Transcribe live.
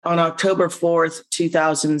on October 4th,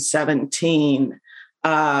 2017,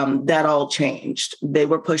 that all changed. They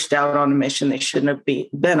were pushed out on a mission they shouldn't have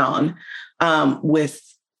been on, with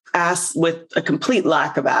a complete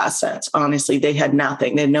lack of assets. Honestly, they had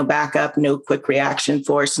nothing. They had no backup, no quick reaction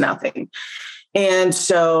force, nothing. And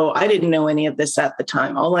so I didn't know any of this at the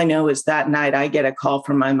time. All I know is that night I get a call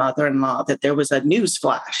from my mother-in-law that there was a news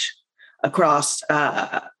flash across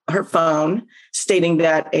her phone stating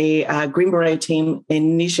that a Green Beret team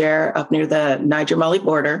in Niger, up near the Niger-Mali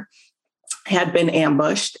border, had been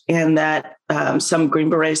ambushed, and that some Green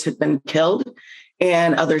Berets had been killed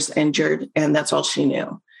and others injured. And that's all she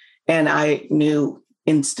knew. And I knew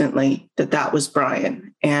instantly that that was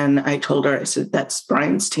Brian. And I told her, I said, that's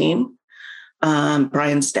Brian's team.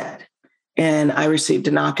 Brian's dead. And I received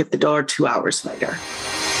a knock at the door 2 hours later.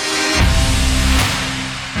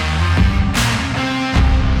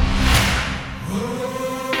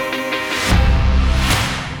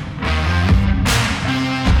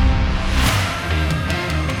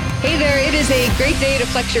 Hey there, it is a great day to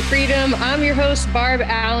flex your freedom. I'm your host, Barb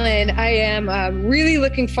Allen. I am really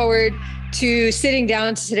looking forward to sitting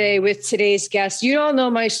down today with today's guest. You all know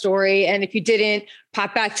my story. And if you didn't,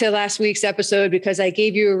 pop back to last week's episode because I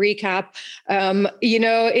gave you a recap.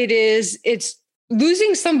 It's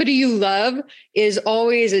losing somebody you love is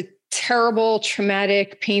always a terrible,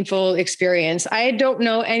 traumatic, painful experience. I don't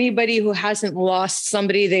know anybody who hasn't lost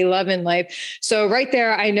somebody they love in life. So right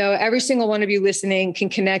there, I know every single one of you listening can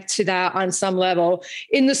connect to that on some level.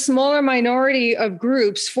 In the smaller minority of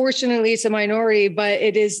groups, fortunately, it's a minority, but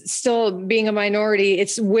it is still being a minority.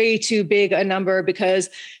 It's way too big a number because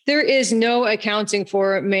there is no accounting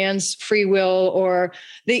for man's free will or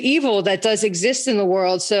the evil that does exist in the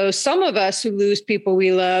world. So some of us who lose people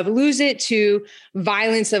we love lose it to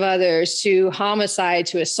violence of others, to homicide,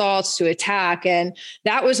 to assaults, to attack. And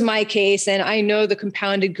that was my case. And I know the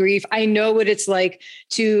compounded grief. I know what it's like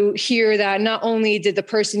to hear that not only did the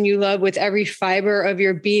person you love with every fiber of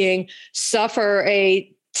your being suffer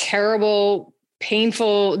a terrible,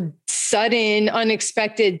 painful, sudden,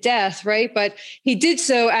 unexpected death, right? But he did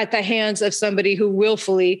so at the hands of somebody who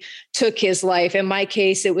willfully took his life. In my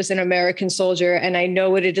case, it was an American soldier. And I know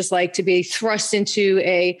what it is like to be thrust into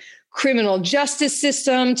a criminal justice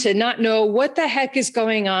system, to not know what the heck is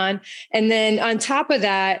going on. And then on top of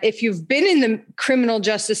that, if you've been in the criminal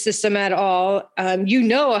justice system at all, you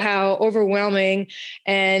know how overwhelming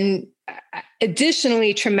and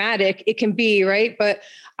additionally traumatic it can be, right? But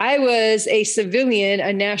I was a civilian,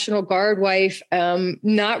 a National Guard wife,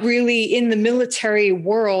 not really in the military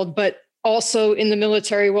world, but also in the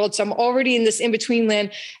military world. So I'm already in this in-between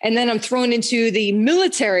land. And then I'm thrown into the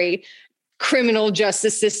military criminal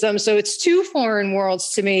justice system. So it's two foreign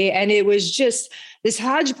worlds to me. And it was just this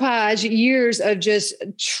hodgepodge years of just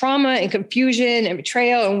trauma and confusion and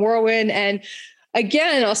betrayal and whirlwind. And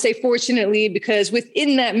again, I'll say fortunately, because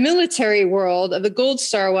within that military world of the Gold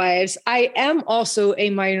Star wives, I am also a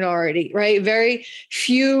minority, right? Very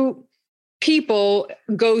few people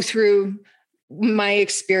go through my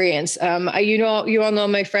experience. You all know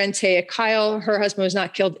my friend Taya Kyle. Her husband was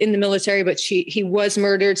not killed in the military, but he was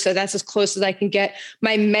murdered. So that's as close as I can get.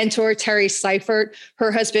 My mentor, Terry Seifert, her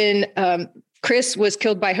husband, Chris, was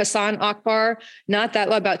killed by Hassan Akbar, not that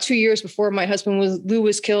long, about 2 years before my husband Lou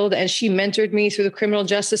was killed. And she mentored me through the criminal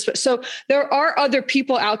justice. So there are other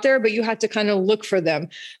people out there, but you have to kind of look for them,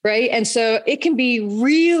 right? And so it can be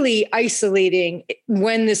really isolating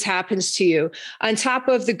when this happens to you. On top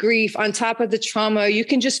of the grief, on top of the trauma, you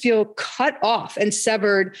can just feel cut off and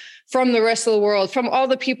severed from the rest of the world, from all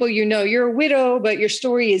the people you know. You're a widow, but your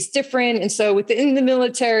story is different. And so within the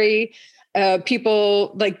military,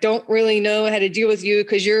 people don't really know how to deal with you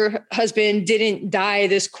because your husband didn't die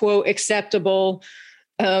this quote acceptable,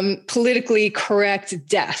 politically correct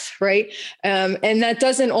death, right? And that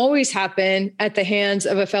doesn't always happen at the hands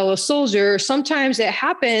of a fellow soldier. Sometimes it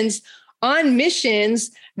happens on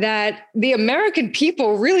missions that the American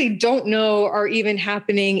people really don't know are even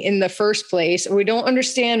happening in the first place. We don't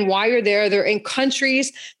understand why you're there. They're in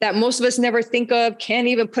countries that most of us never think of, can't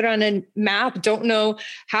even put on a map, don't know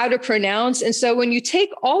how to pronounce. And so when you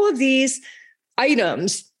take all of these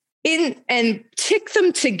items in and tick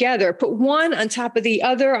them together, put one on top of the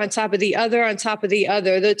other, on top of the other, on top of the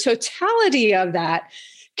other, the totality of that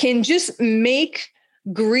can just make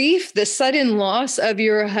grief, the sudden loss of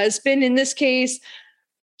your husband in this case,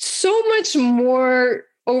 so much more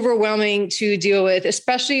overwhelming to deal with,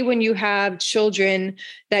 especially when you have children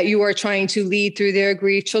that you are trying to lead through their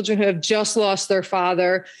grief, children who have just lost their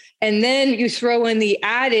father. And then you throw in the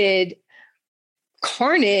added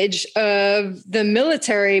carnage of the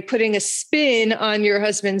military putting a spin on your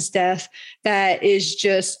husband's death that is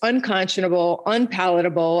just unconscionable,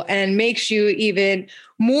 unpalatable, and makes you even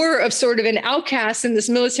more of sort of an outcast in this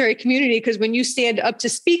military community. Because when you stand up to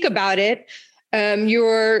speak about it,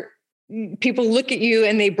 people look at you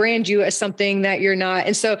and they brand you as something that you're not.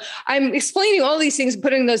 And so I'm explaining all these things,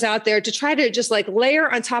 putting those out there to try to just like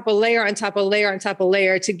layer on top of layer on top of layer on top of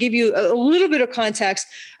layer to give you a little bit of context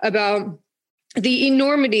about the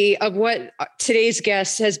enormity of what today's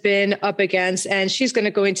guest has been up against. And she's going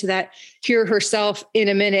to go into that here herself in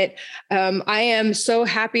a minute. I am so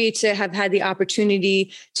happy to have had the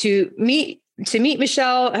opportunity to meet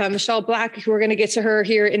Michelle Black. We're going to get to her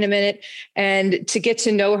here in a minute, and to get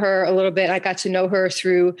to know her a little bit. I got to know her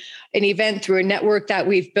through an event, through a network that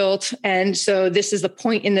we've built. And so this is the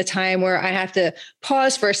point in the time where I have to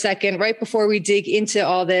pause for a second right before we dig into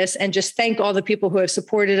all this and just thank all the people who have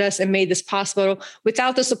supported us and made this possible.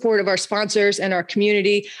 Without the support of our sponsors and our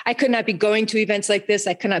community, I could not be going to events like this.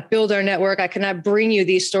 I could not build our network. I could not bring you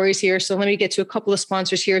these stories here. So let me get to a couple of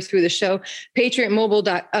sponsors here through the show. Patriot Mobile,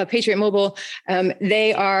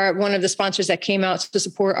 they are one of the sponsors that came out to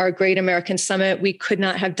support our Great American Summit. We could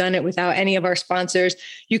not have done it without any of our sponsors.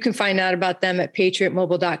 You can find out about them at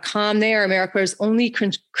patriotmobile.com. They are America's only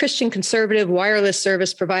Christian conservative wireless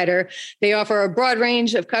service provider. They offer a broad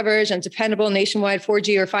range of coverage and dependable nationwide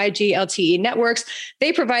 4G or 5G LTE networks.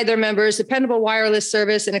 They provide their members dependable wireless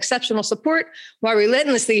service and exceptional support while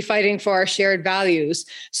relentlessly fighting for our shared values.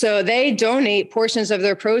 So they donate portions of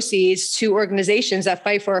their proceeds to organizations that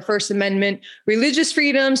fight for our First Amendment, religious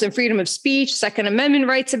freedoms and freedom of speech, Second Amendment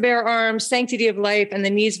right to bear arms, sanctity of life, and the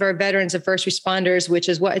needs of our veterans and first responders, which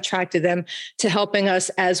is what attracted them to helping us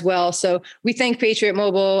as well. So we thank Patriot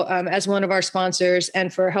Mobile as one of our sponsors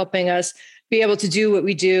and for helping us be able to do what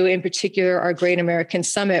we do, in particular, our Great American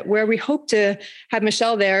Summit, where we hope to have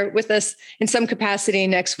Michelle there with us in some capacity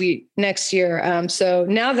next year. So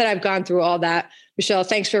now that I've gone through all that, Michelle,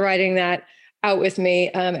 thanks for writing that out with me.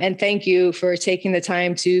 And thank you for taking the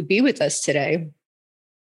time to be with us today.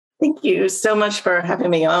 Thank you so much for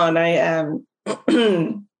having me on. I am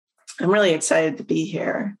I'm really excited to be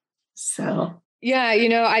here. So yeah,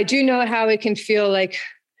 I do know how it can feel like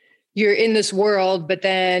you're in this world, but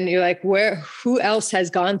then you're like, who else has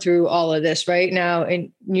gone through all of this right now?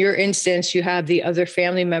 In your instance, you have the other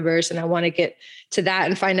family members, and I want to get to that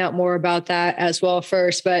and find out more about that as well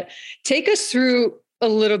first. But take us through a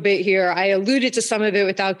little bit here. I alluded to some of it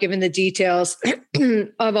without giving the details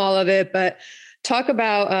of all of it, but talk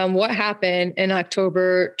about what happened in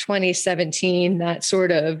October 2017 that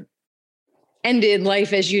sort of ended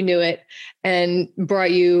life as you knew it and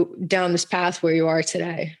brought you down this path where you are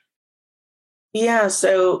today. Yeah,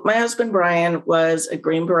 so my husband, Brian, was a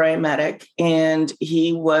Green Beret medic, and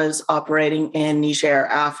he was operating in Niger,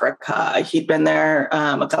 Africa. He'd been there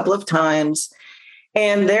a couple of times.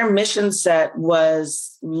 And their mission set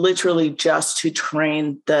was literally just to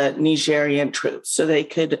train the Nigerian troops so they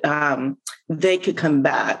could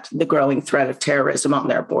combat the growing threat of terrorism on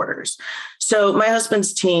their borders. So my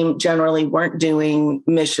husband's team generally weren't doing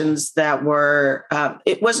missions that were,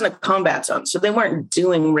 it wasn't a combat zone, so they weren't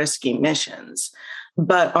doing risky missions.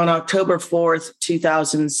 But on October 4th,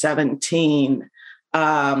 2017,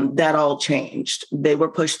 that all changed. They were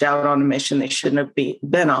pushed out on a mission they shouldn't have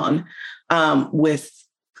been on. With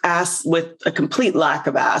a complete lack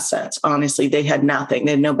of assets. Honestly, they had nothing.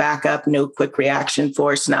 They had no backup, no quick reaction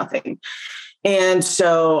force, nothing. And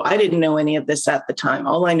so I didn't know any of this at the time.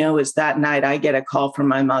 All I know is that night I get a call from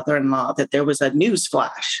my mother-in-law that there was a news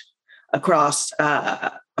flash across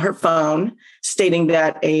her phone stating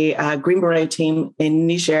that a Green Beret team in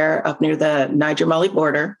Niger, up near the Niger-Mali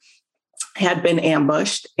border, had been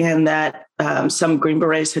ambushed, and that some Green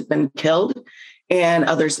Berets had been killed and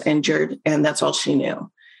others injured. And that's all she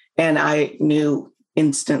knew. And I knew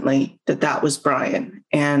instantly that was Brian.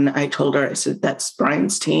 And I told her, I said, that's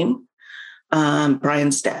Brian's team.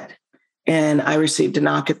 Brian's dead. And I received a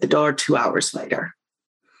knock at the door 2 hours later.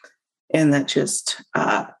 And that just,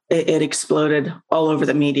 it exploded all over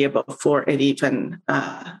the media before we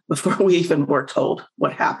even were told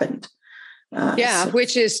what happened.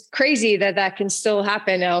 Which is crazy that can still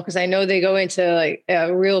happen now, because I know they go into like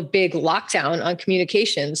a real big lockdown on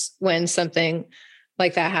communications when something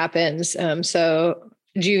like that happens. So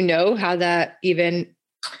do you know how that even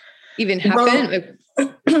happened?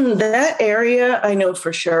 Well, that area, I know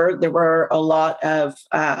for sure there were a lot of,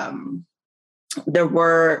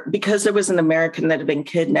 because there was an American that had been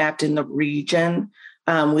kidnapped in the region.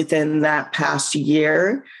 Within that past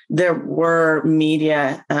year, there were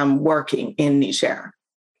media working in Niger.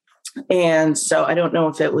 And so I don't know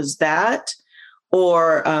if it was that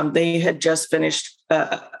or they had just finished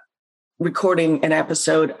recording an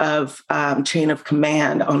episode of Chain of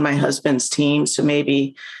Command on my husband's team. So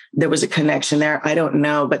maybe there was a connection there. I don't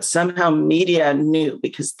know, but somehow media knew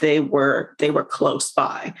because they were close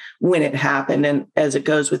by when it happened. And as it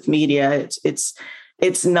goes with media, it's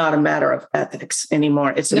not a matter of ethics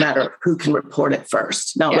anymore. It's a matter of who can report it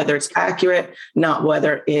first, not whether it's accurate, not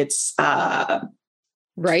whether it's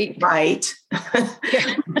right. But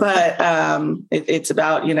it's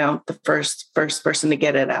about, the first person to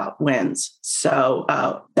get it out wins. So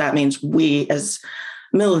that means we as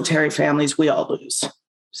military families, we all lose.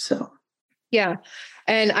 So, yeah.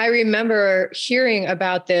 And I remember hearing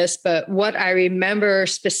about this, but what I remember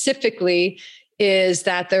specifically is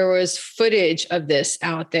that there was footage of this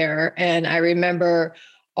out there. And I remember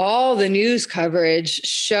all the news coverage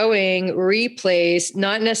showing replays,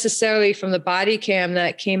 not necessarily from the body cam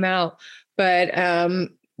that came out, but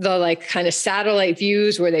the kind of satellite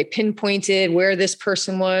views where they pinpointed where this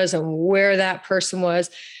person was and where that person was.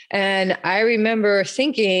 And I remember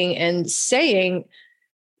thinking and saying,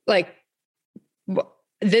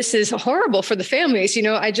 this is horrible for the families.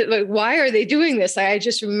 I just why are they doing this? I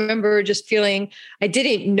just remember just feeling I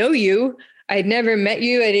didn't know you. I'd never met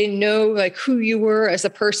you. I didn't know who you were as a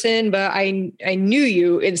person, but I knew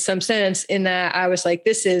you in some sense in that I was like,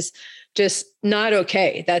 this is just not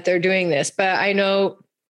okay that they're doing this. But I know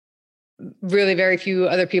really very few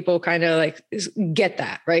other people kind of get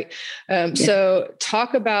that. Right. So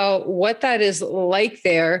talk about what that is like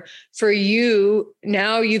there for you.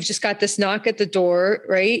 Now you've just got this knock at the door,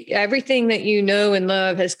 right? Everything that you know and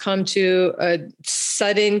love has come to a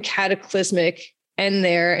sudden cataclysmic end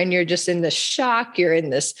there. And you're just in this shock. You're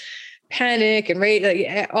in this panic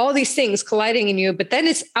and all these things colliding in you, but then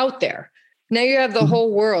it's out there. Now you have the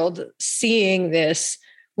whole world seeing this.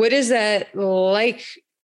 What is that like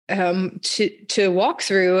to walk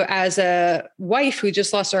through as a wife who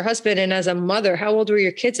just lost her husband and as a mother? How old were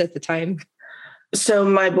your kids at the time? So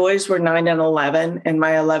my boys were 9 and 11, and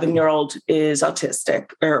my 11-year-old is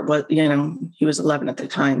autistic, or what, he was 11 at the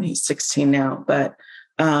time. He's 16 now. But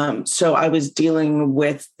so I was dealing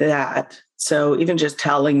with that. So even just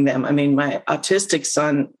telling them, my autistic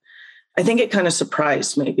son, I think it kind of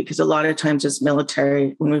surprised me because a lot of times as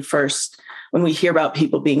military, when we hear about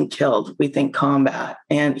people being killed, we think combat.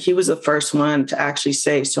 And he was the first one to actually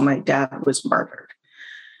say, so my dad was murdered.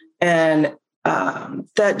 And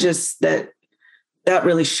that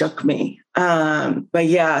really shook me. But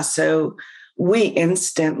yeah, so we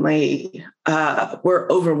instantly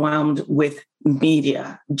were overwhelmed with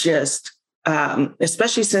media, just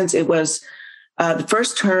especially since it was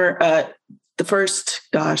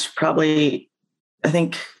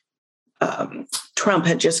Trump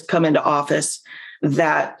had just come into office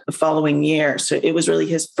that following year. So it was really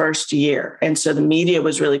his first year. And so the media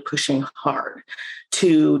was really pushing hard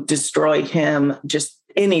to destroy him, just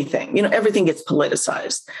anything, everything gets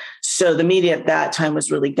politicized. So the media at that time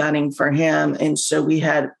was really gunning for him. And so we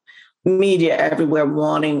had media everywhere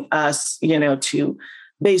wanting us, to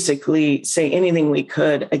basically say anything we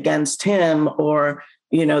could against him or,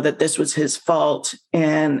 that this was his fault.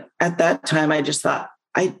 And at that time, I just thought,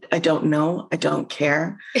 I don't know. I don't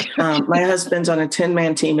care. My husband's on a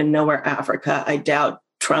 10-man team in nowhere, Africa. I doubt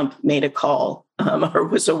Trump made a call or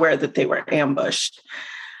was aware that they were ambushed.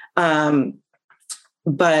 But,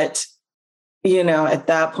 at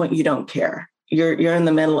that point, you don't care. You're in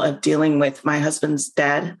the middle of dealing with my husband's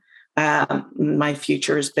dead. My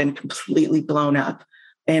future has been completely blown up.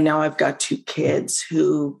 And now I've got 2 kids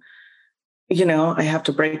who, I have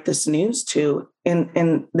to break this news to.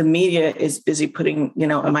 And the media is busy putting,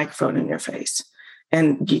 a microphone in your face.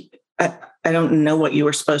 And I don't know what you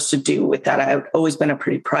were supposed to do with that. I've always been a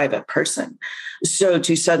pretty private person. So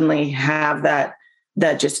to suddenly have that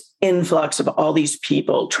just influx of all these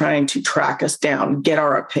people trying to track us down, get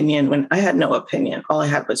our opinion when I had no opinion. All I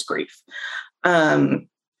had was grief. And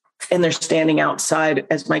they're standing outside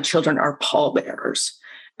as my children are pallbearers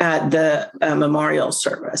at the memorial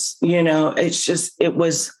service. It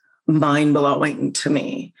was mind-blowing to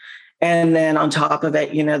me. And then on top of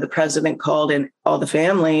it, the president called in all the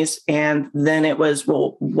families. And then it was,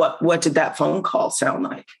 well, what did that phone call sound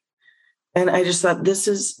like? And I just thought, this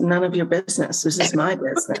is none of your business. This is my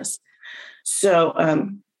business. So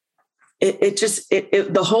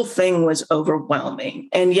the whole thing was overwhelming.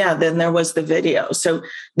 And yeah, then there was the video. So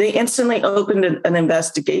they instantly opened an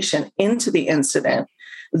investigation into the incident.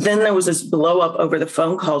 Then there was this blow up over the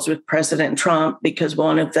phone calls with President Trump because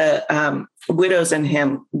one of the widows and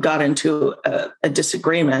him got into a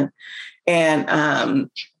disagreement. And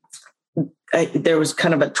there was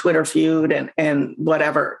kind of a Twitter feud and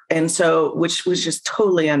whatever. And so, which was just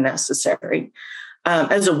totally unnecessary.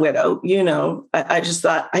 As a widow, I just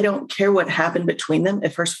thought, I don't care what happened between them.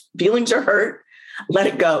 If her feelings are hurt, let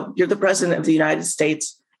it go. You're the president of the United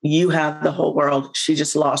States. You have the whole world. She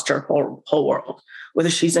just lost her whole world. Whether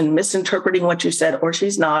she's misinterpreting what you said or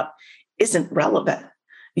she's not, isn't relevant.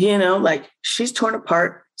 Like, she's torn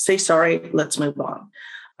apart. Say sorry. Let's move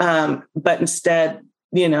on. But instead,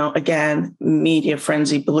 again, media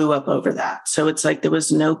frenzy blew up over that. So it's like there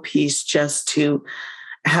was no peace just to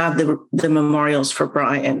have the memorials for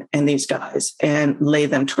Brian and these guys and lay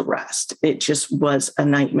them to rest. It just was a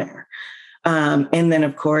nightmare. And then,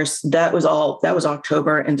 of course, that was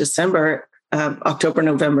October and December, October,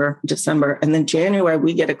 November, December. And then January,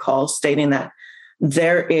 we get a call stating that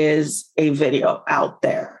there is a video out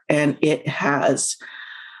there, and it has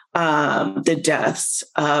the deaths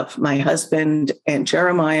of my husband and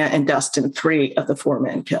Jeremiah and Dustin, 3 of the 4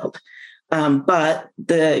 men killed. But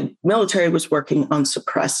the military was working on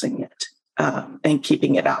suppressing it and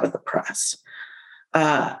keeping it out of the press.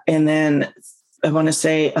 And then I want to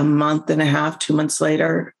say a month and a half, 2 months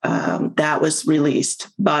later, that was released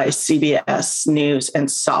by CBS News and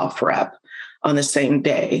SOFREP on the same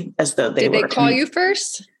day, as though they were. Did they call you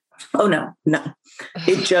first? Oh, no.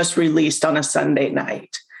 It just released on a Sunday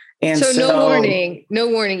night. And so no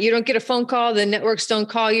warning. You don't get a phone call. The networks don't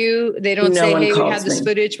call you. They don't say, hey, we have this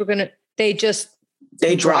footage. They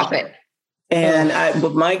drop it.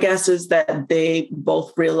 And my guess is that they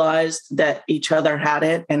both realized that each other had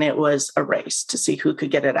it, and it was a race to see who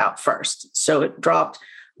could get it out first. So it dropped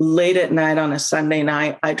late at night on a Sunday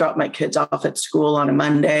night. I dropped my kids off at school on a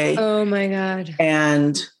Monday. Oh my God.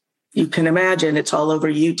 And you can imagine it's all over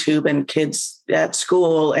YouTube and kids at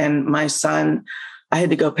school. And my son, I had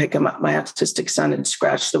to go pick him up, my autistic son, and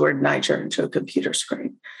scratch the word Niger into a computer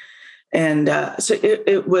screen. And so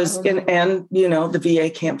it was, and the VA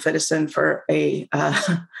can't fit us in for a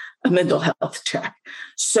mental health check.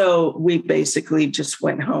 So we basically just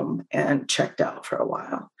went home and checked out for a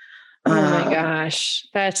while. Oh my gosh.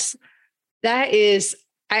 That is,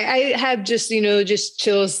 I have just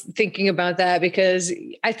chills thinking about that, because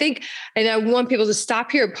I think, and I want people to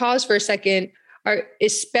stop here, pause for a second,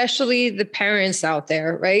 especially the parents out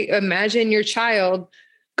there, right? Imagine your child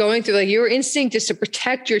going through, like, your instinct is to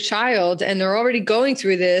protect your child, and they're already going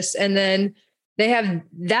through this. And then they have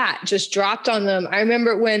that just dropped on them. I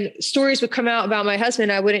remember when stories would come out about my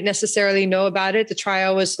husband, I wouldn't necessarily know about it. The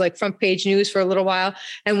trial was like front page news for a little while.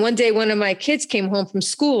 And one day, one of my kids came home from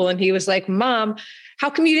school and he was like, Mom, how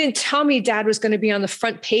come you didn't tell me Dad was going to be on the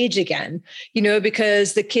front page again?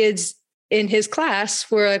 Because the kids in his class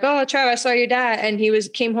were like, oh, Travis, I saw your dad. And he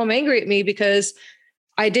came home angry at me because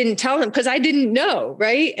I didn't tell him, because I didn't know.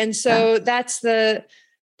 Right. And so that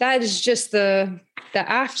is just the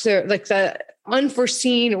after, like, the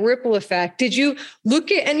unforeseen ripple effect. Did you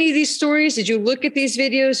look at any of these stories? Did you look at these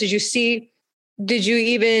videos? Did you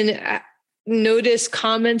even notice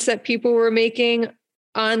comments that people were making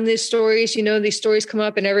on these stories? These stories come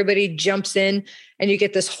up and everybody jumps in and you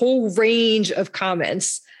get this whole range of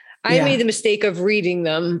comments. I made the mistake of reading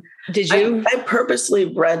them. Did you? I purposely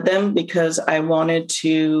read them because I wanted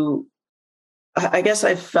to, I guess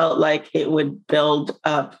I felt like it would build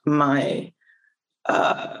up my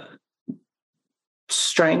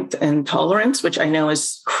strength and tolerance, which I know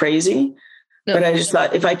is crazy. No. But I just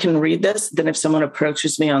thought, if I can read this, then if someone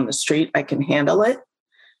approaches me on the street, I can handle it.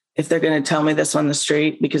 If they're going to tell me this on the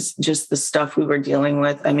street, because just the stuff we were dealing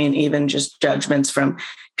with, I mean, even just judgments from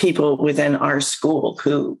people within our school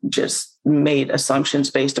who just made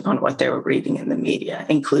assumptions based upon what they were reading in the media,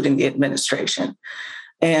 including the administration.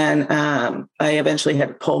 And I eventually had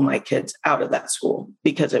to pull my kids out of that school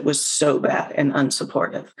because it was so bad and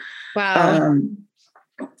unsupportive. Wow.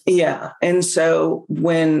 Yeah. And so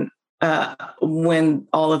when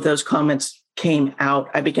all of those comments came out,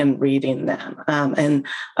 I began reading them. And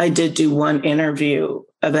I did do one interview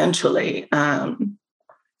eventually. And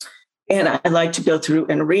I like to go through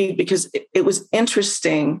and read, because it was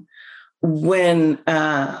interesting when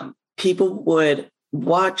people would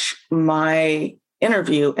watch my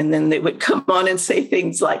interview and then they would come on and say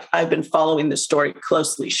things like, I've been following the story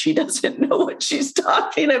closely. She doesn't know what she's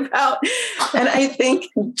talking about. And I think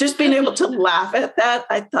just being able to laugh at that,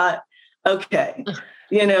 I thought, okay,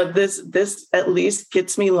 this at least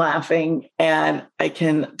gets me laughing, and I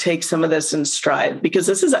can take some of this in stride, because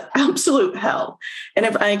this is an absolute hell. And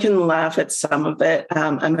if I can laugh at some of it,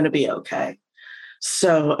 I'm going to be okay.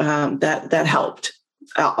 So that helped,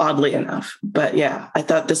 oddly enough. But yeah, I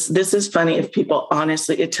thought this is funny. If people,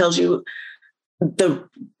 honestly, it tells you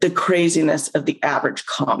the craziness of the average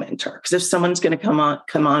commenter. Because if someone's going to come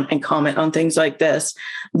on and comment on things like this,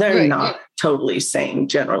 they're not totally sane,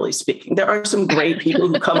 generally speaking. There are some great people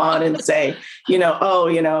who come on and say,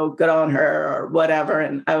 oh, good on her or whatever.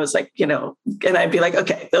 And I was like, and I'd be like,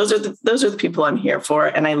 okay, those are the people I'm here for.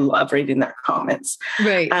 And I love reading their comments.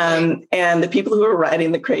 Right. And the people who are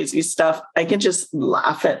writing the crazy stuff, I can just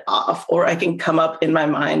laugh it off, or I can come up in my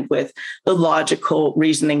mind with the logical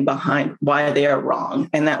reasoning behind why they are wrong.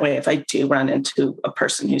 And that way, if I do run into a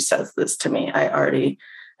person who says this to me, I already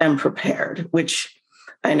am prepared, which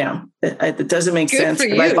I know it doesn't make sense.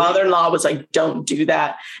 My father-in-law was like, don't do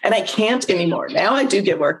that. And I can't anymore. Now I do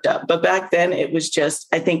get worked up. But back then it was just,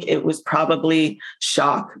 I think it was probably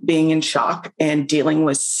being in shock and dealing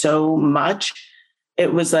with so much.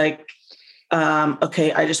 It was like,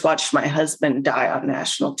 okay, I just watched my husband die on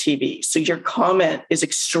national TV. So your comment is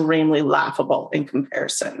extremely laughable in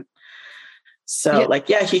comparison. So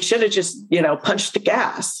he should have just, punched the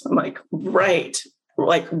gas. I'm like, right.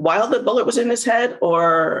 Like while the bullet was in his head,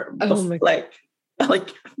 or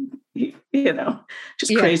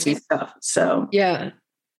just crazy stuff. So,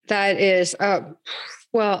 that is,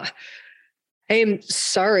 well, I am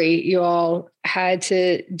sorry you all had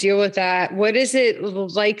to deal with that. What is it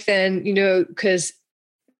like then, because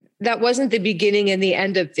that wasn't the beginning and the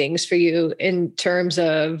end of things for you in terms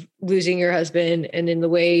of losing your husband and in the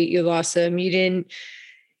way you lost him. You didn't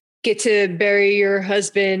get to bury your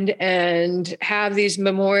husband and have these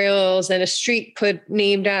memorials and a street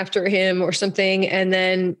named after him or something, and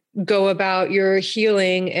then go about your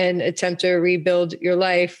healing and attempt to rebuild your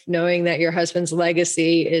life, knowing that your husband's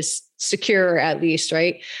legacy is secure, at least,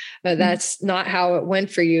 right? But that's not how it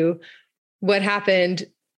went for you. What happened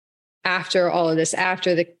after all of this,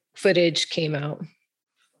 after the footage came out?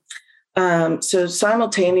 So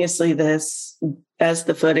simultaneously, as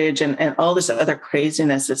the footage and all this other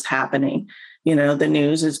craziness is happening, the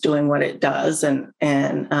news is doing what it does and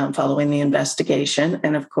following the investigation.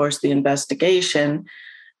 And of course, the investigation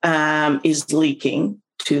is leaking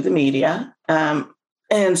to the media.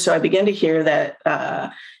 And so I began to hear that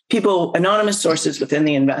anonymous sources within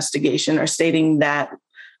the investigation are stating that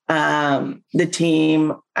the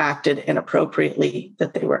team acted inappropriately,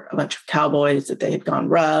 that they were a bunch of cowboys, that they had gone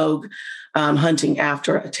rogue, hunting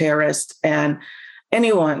after a terrorist. And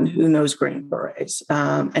anyone who knows Green Berets,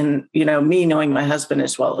 and me knowing my husband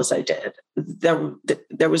as well as I did,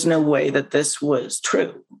 there was no way that this was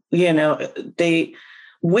true. With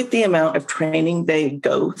the amount of training they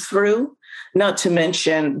go through, not to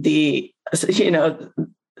mention the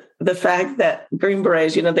fact that Green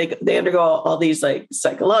Berets, they undergo all these like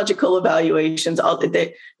psychological evaluations.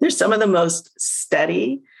 They're some of the most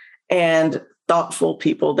steady and thoughtful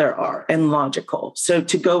people there are, and logical. So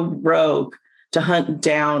to go rogue, to hunt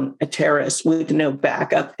down a terrorist with no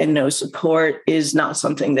backup and no support is not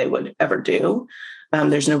something they would ever do.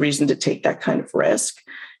 There's no reason to take that kind of risk.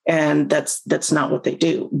 And that's not what they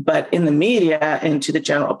do. But in the media and to the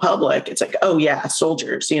general public, it's like, oh yeah,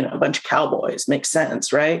 soldiers, a bunch of cowboys, makes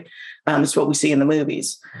sense, right? It's what we see in the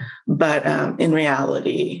movies. But in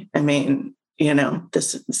reality, I mean,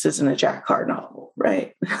 this isn't a Jack Carr novel,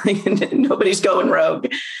 right? Nobody's going rogue.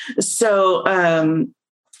 So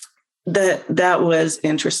that was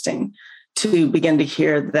interesting to begin to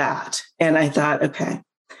hear that. And I thought, okay,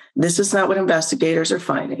 this is not what investigators are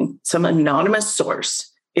finding. Some anonymous source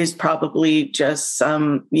is probably just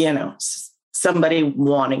somebody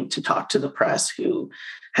wanting to talk to the press who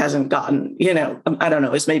hasn't gotten, I don't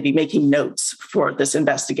know, is maybe making notes for this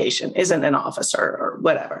investigation, isn't an officer or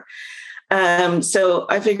whatever. So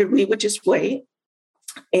I figured we would just wait.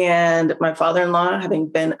 And my father-in-law, having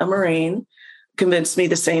been a Marine, convinced me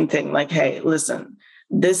the same thing. Like, hey, listen,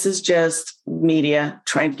 this is just media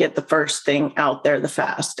trying to get the first thing out there the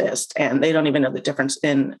fastest. And they don't even know the difference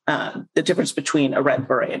between a red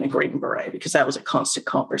beret and a green beret, because that was a constant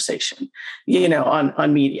conversation,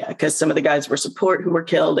 on media, because some of the guys were support who were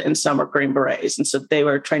killed and some were green berets. And so they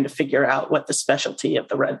were trying to figure out what the specialty of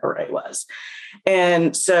the red beret was.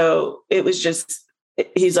 And so it was just,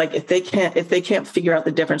 he's like, if they can't figure out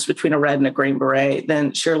the difference between a red and a green beret,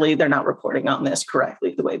 then surely they're not reporting on this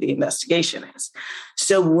correctly the way the investigation is.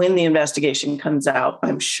 So when the investigation comes out,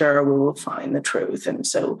 I'm sure we will find the truth. And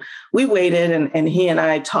so we waited, and he and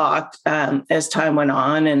I talked as time went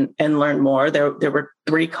on and learned more. There were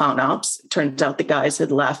 3 con-ops. It turns out the guys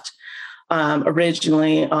had left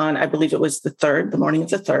originally on, I believe it was the morning of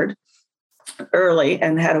the 3rd. Early,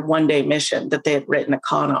 and had a 1-day mission that they had written a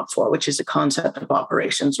con-op for, which is a concept of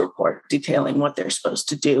operations report detailing what they're supposed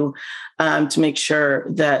to do to make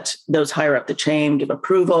sure that those higher up the chain give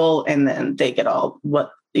approval, and then they get all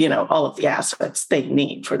what all of the assets they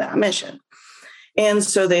need for that mission. And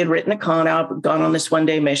so they had written a con op, gone on this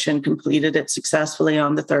one-day mission, completed it successfully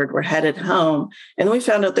on the third, were headed home. And we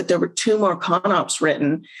found out that there were 2 more con ops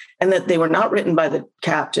written, and that they were not written by the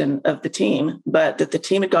captain of the team, but that the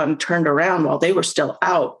team had gotten turned around while they were still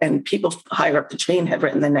out, and people higher up the chain had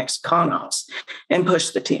written the next con ops and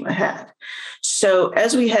pushed the team ahead. So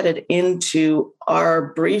as we headed into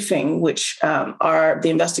our briefing, which the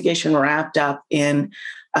investigation wrapped up in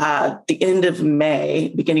the end of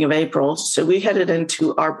May, beginning of April. So we headed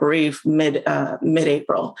into our brief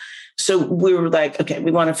mid-April. So we were like, okay,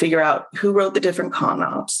 we want to figure out who wrote the different con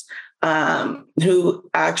ops, who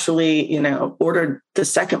actually, ordered the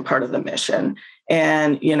second part of the mission,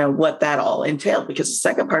 and, what that all entailed, because the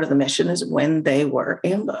second part of the mission is when they were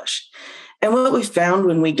ambushed. And what we found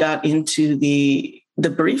when we got into the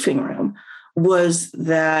briefing room was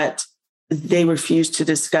that they refused to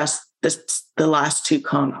discuss the last 2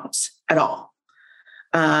 con ops at all.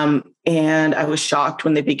 And I was shocked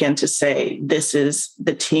when they began to say, this is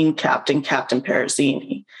the team captain, Captain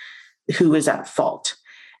Perazini, who is at fault.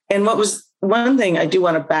 And what was one thing I do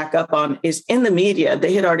want to back up on is, in the media,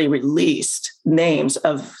 they had already released names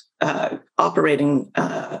of operating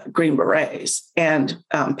Green Berets and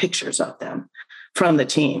pictures of them from the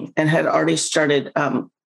team, and had already started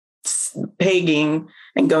pegging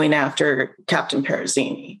and going after Captain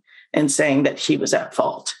Perazini and saying that he was at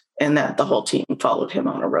fault, and that the whole team followed him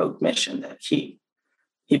on a rogue mission that he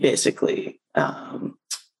basically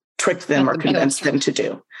tricked them or convinced them to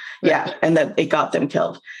do. Yeah, and that it got them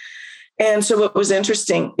killed. And so what was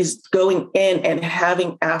interesting is going in and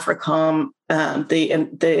having AFRICOM,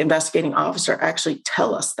 the investigating officer, actually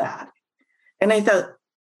tell us that. And I thought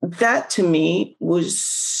that, to me, was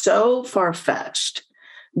so far-fetched,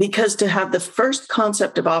 because to have the first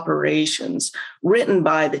concept of operations written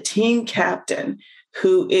by the team captain,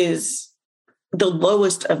 who is the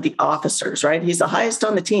lowest of the officers, right? He's the highest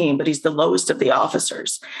on the team, but he's the lowest of the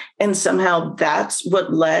officers. And somehow that's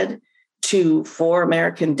what led to 4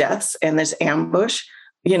 American deaths and this ambush,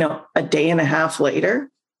 a day and a half later,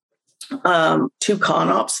 2 con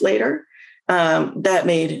ops later, that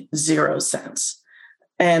made 0 sense.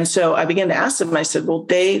 And so I began to ask them, I said, well,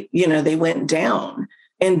 they went down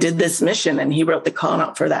and did this mission, and he wrote the con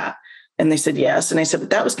op for that. And they said, yes. And I said,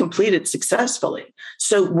 but that was completed successfully.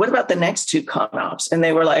 So what about the next 2 con ops? And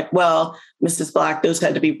they were like, well, Mrs. Black, those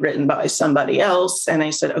had to be written by somebody else. And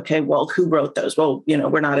I said, okay, well, who wrote those? Well,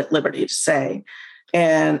 we're not at liberty to say.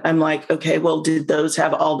 And I'm like, okay, well, did those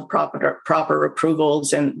have all the proper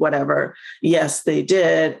approvals and whatever? Yes, they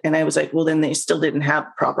did. And I was like, well, then they still didn't have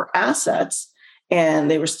proper assets,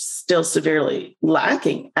 and they were still severely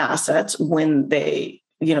lacking assets when they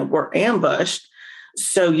were ambushed.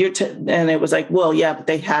 So and it was like, well, yeah, but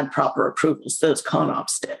they had proper approvals. Those con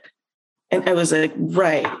ops did. And I was like,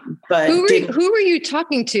 right. But who were you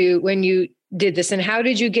talking to when you did this, and how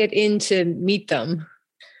did you get in to meet them?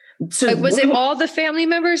 So was it all the family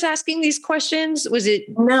members asking these questions? Was it?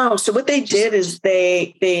 No. So what they did is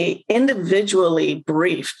they individually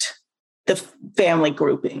briefed the family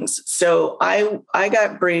groupings. So I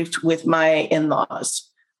got briefed with my in-laws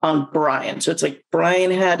on Brian. So it's like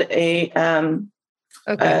Brian had a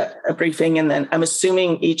briefing, and then I'm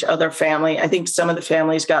assuming each other family. I think some of the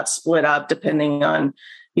families got split up depending on,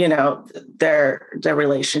 their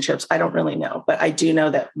relationships. I don't really know, but I do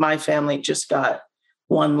know that my family just got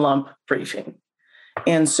one lump briefing.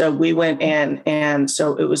 And so we went in, and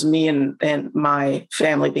so it was me and my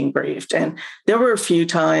family being briefed. And there were a few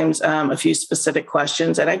times, a few specific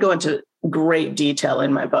questions, and I go into great detail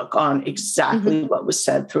in my book on exactly what was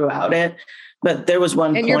said throughout it. But there was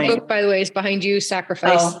one point. And your book, by the way, is behind you,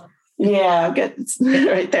 Sacrifice. Oh, yeah, it's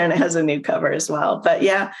right there, and it has a new cover as well. But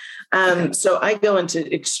yeah, so I go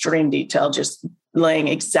into extreme detail, just laying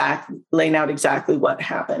out exactly what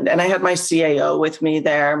happened. And I had my CAO with me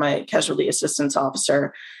there, my casualty assistance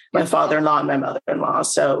officer, my father-in-law, and my mother-in-law.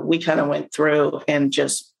 So we kind of went through and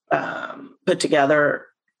just put together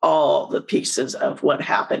all the pieces of what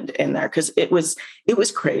happened in there, because it was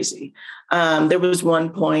crazy. There was one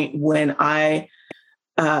point when my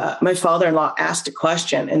father-in-law asked a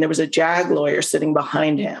question, and there was a JAG lawyer sitting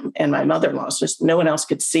behind him and my mother-in-law, so no one else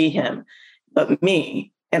could see him but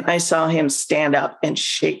me. And I saw him stand up and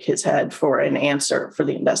shake his head for an answer for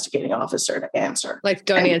the investigating officer to answer. Like,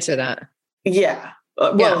 don't answer that. Yeah.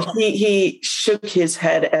 Well, he shook his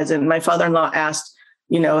head, as in, my father-in-law asked,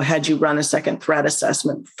 had you run a second threat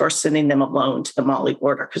assessment for sending them alone to the Mali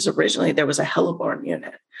border? Because originally there was a heliborne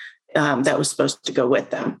unit that was supposed to go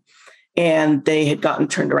with them. And they had gotten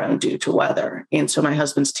turned around due to weather. And so my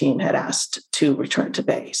husband's team had asked to return to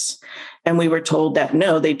base. And we were told that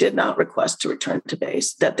no, they did not request to return to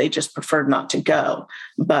base, that they just preferred not to go.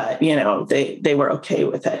 But, you know, they were okay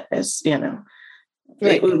with it, as, you know,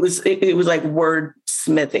 right. It was like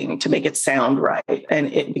wordsmithing to make it sound right.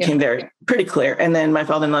 And it became pretty clear. And then my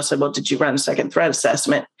father-in-law said, well, did you run a second threat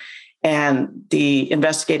assessment? And the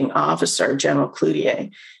investigating officer, General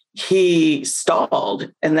Cloutier, he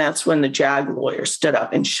stalled. And that's when the JAG lawyer stood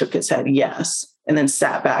up and shook his head yes, and then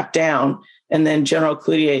sat back down. And then General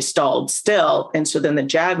Cloutier stalled still. And so then the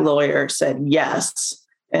JAG lawyer said yes.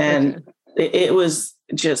 And it was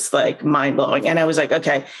just like mind blowing. And I was like,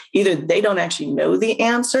 okay, either they don't actually know the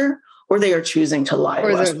answer, or they are choosing to lie to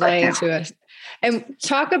us. Or they're lying to us. And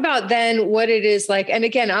talk about then what it is like. And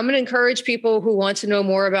again, I'm going to encourage people who want to know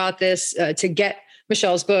more about this to get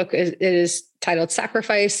Michelle's book. It is titled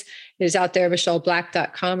Sacrifice. It is out there.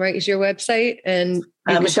 MichelleBlack.com, right, is your website. And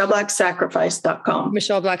MichelleBlackSacrifice.com.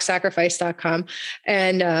 MichelleBlackSacrifice.com.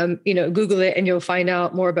 And, you know, Google it and you'll find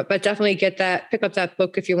out more. But definitely pick up that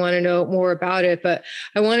book if you want to know more about it. But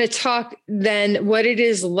I want to talk then what it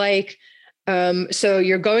is like. So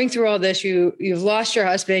you're going through all this, you've lost your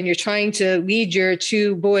husband, you're trying to lead your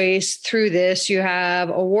two boys through this. You have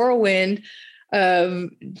a whirlwind of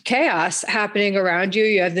chaos happening around you.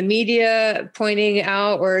 You have the media pointing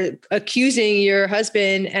out or accusing your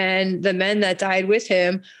husband and the men that died with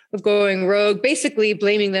him of going rogue, basically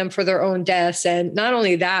blaming them for their own deaths. And not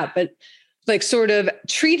only that, but like sort of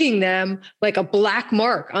treating them like a black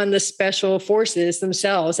mark on the special forces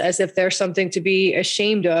themselves, as if they're something to be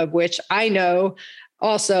ashamed of, which I know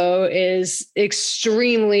also is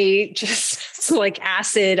extremely just like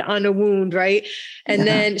acid on a wound, right? And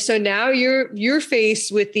then, so now you're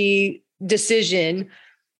faced with the decision.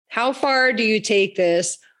 How far do you take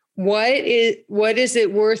this? What is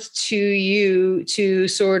it worth to you to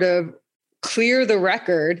sort of clear the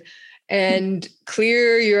record and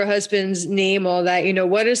clear your husband's name, all that? You know,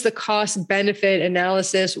 what is the cost benefit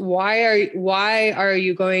analysis? Why are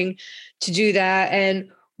you going to do that? And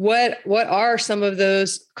what are some of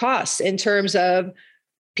those costs in terms of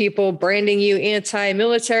people branding you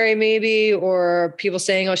anti-military maybe, or people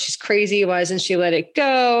saying, oh, she's crazy. Why doesn't she let it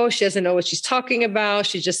go? She doesn't know what she's talking about.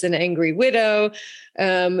 She's just an angry widow.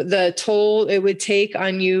 The toll it would take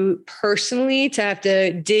on you personally to have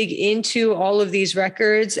to dig into all of these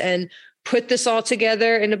records and put this all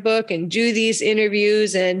together in a book and do these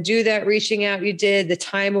interviews and do that reaching out you did, the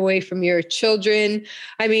time away from your children.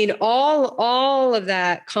 I mean, all of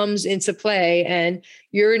that comes into play, and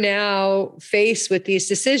you're now faced with these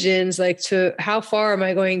decisions, like, to how far am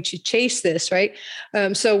I going to chase this, right?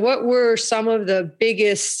 So what were some of the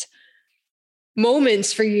biggest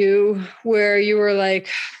moments for you where you were like,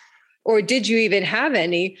 or did you even have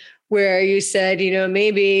any where you said, you know,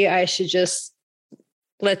 maybe I should just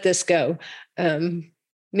let this go?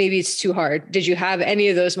 Maybe it's too hard. Did you have any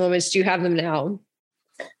of those moments? Do you have them now?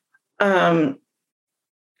 I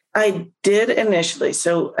did initially.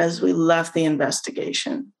 So as we left the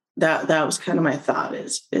investigation, that was kind of my thought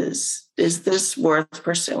is this worth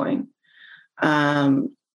pursuing?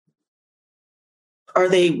 Are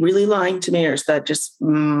they really lying to me, or is that just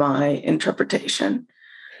my interpretation?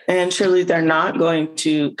 And surely they're not going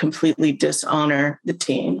to completely dishonor the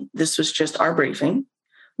team. This was just our briefing,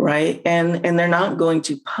 right? And they're not going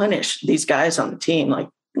to punish these guys on the team,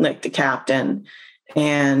 like the captain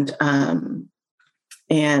and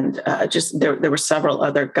just there were several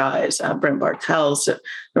other guys, Brent Bartels. So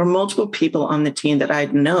there were multiple people on the team that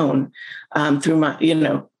I'd known through my,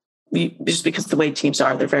 just because the way teams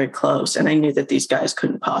are, they're very close. And I knew that these guys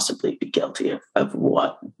couldn't possibly be guilty of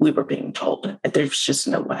what we were being told. There's just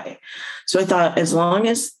no way. So I thought, as long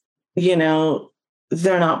as,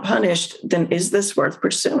 they're not punished, then is this worth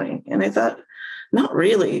pursuing? And I thought, not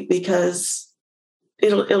really, because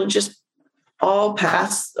it'll just all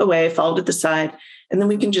pass away, fall to the side, and then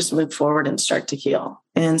we can just move forward and start to heal.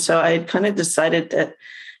 And so I kind of decided that,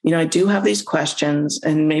 I do have these questions,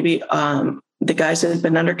 and maybe the guys that have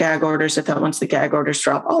been under gag orders, I thought once the gag orders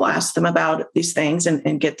drop, I'll ask them about these things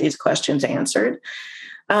and get these questions answered.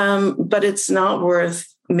 But it's not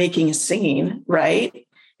worth making a scene, right?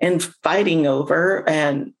 And fighting over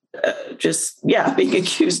and being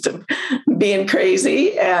accused of being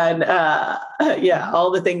crazy and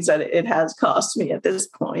all the things that it has cost me at this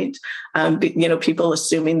point. People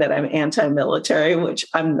assuming that I'm anti-military, which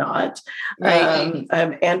I'm not. Right.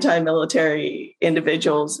 I'm anti-military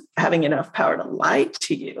individuals having enough power to lie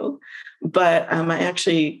to you, but I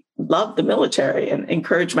actually love the military and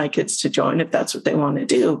encourage my kids to join if that's what they want to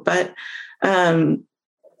do. But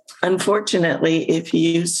unfortunately, if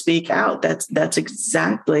you speak out, that's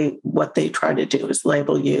exactly what they try to do, is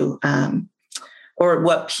label you or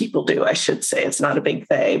what people do, I should say. It's not a big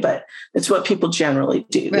they, but it's what people generally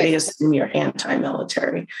do. Right. They assume you're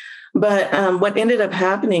anti-military. But what ended up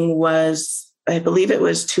happening was, I believe it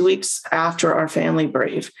was 2 weeks after our family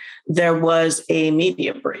brief, there was a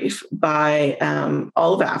media brief by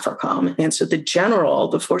all of AFRICOM. And so the general,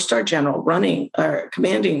 the 4-star general running or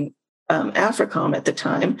commanding AFRICOM at the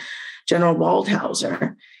time, General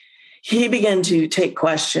Waldhauser, he began to take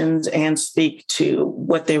questions and speak to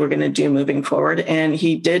what they were going to do moving forward. And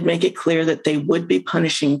he did make it clear that they would be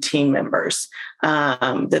punishing team members,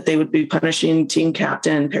 that they would be punishing team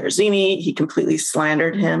captain Perezzini. He completely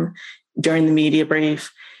slandered him during the media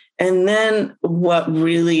brief. And then what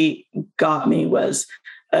really got me was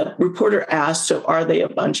a reporter asked, so are they a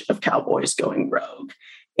bunch of cowboys going rogue?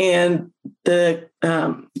 And the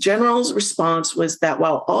general's response was that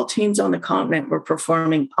while all teams on the continent were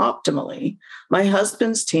performing optimally, my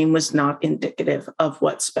husband's team was not indicative of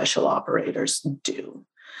what special operators do.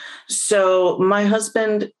 So my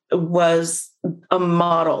husband was a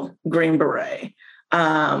model Green Beret.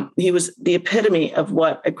 He was the epitome of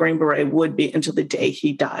what a Green Beret would be until the day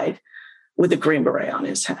he died with a Green Beret on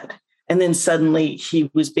his head. And then suddenly he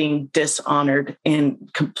was being dishonored and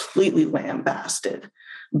completely lambasted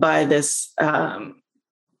by this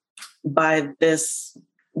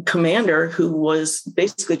commander who was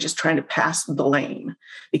basically just trying to pass the blame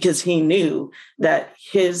because he knew that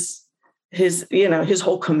his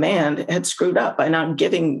whole command had screwed up by not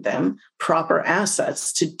giving them proper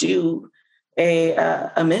assets to do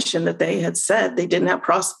a mission that they had said they didn't have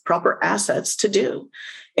proper assets to do.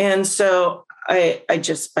 And so I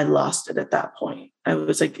lost it at that point. I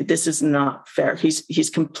was like, this is not fair. He's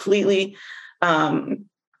completely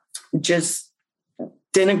just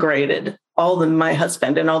denigrated my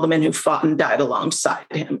husband and all the men who fought and died alongside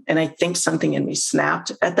him. And I think something in me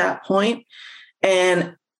snapped at that point.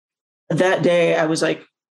 And that day I was like,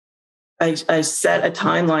 I set a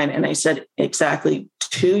timeline and I said exactly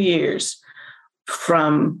 2 years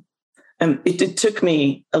from, it took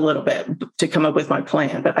me a little bit to come up with my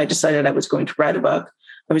plan, but I decided I was going to write a book.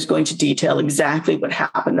 I was going to detail exactly what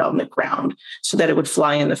happened on the ground so that it would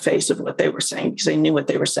fly in the face of what they were saying, because I knew what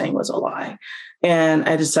they were saying was a lie. And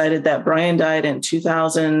I decided that Brian died in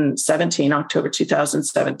 2017, October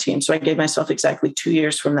 2017. So I gave myself exactly 2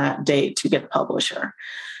 years from that date to get a publisher.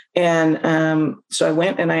 And so I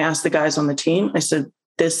went and I asked the guys on the team, I said,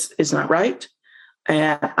 this is not right.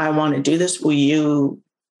 And I want to do this. Will you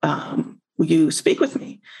speak with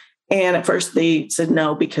me? And at first they said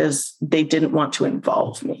no, because they didn't want to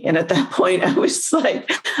involve me. And at that point I was like,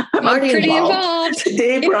 I'm already involved. The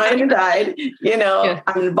day Brian died,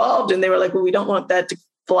 I'm involved. And they were like, well, we don't want that to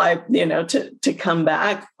fly, to come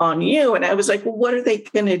back on you. And I was like, well, what are they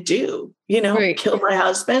going to do? Right. Kill my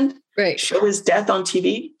husband, right? Show his death on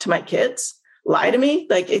TV to my kids, lie to me.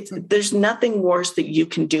 Like there's nothing worse that you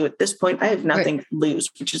can do at this point. I have nothing to lose,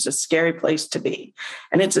 which is a scary place to be.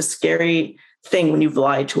 And it's a scary thing when you've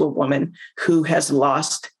lied to a woman who has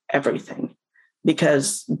lost everything,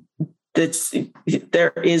 because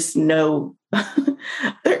there is no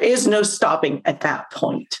stopping at that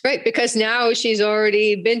point. Right. Because now she's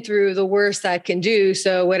already been through the worst that can do.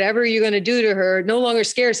 So whatever you're going to do to her no longer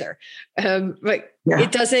scares her.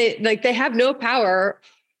 It doesn't, they have no power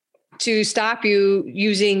to stop you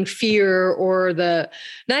using fear, or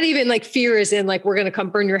not even fear is in we're going to come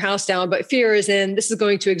burn your house down, but fear is in, this is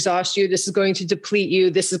going to exhaust you. This is going to deplete you.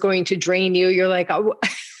 This is going to drain you. You're like, oh,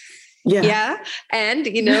 yeah. And,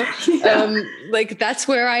 that's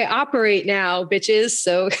where I operate now, bitches.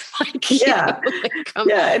 So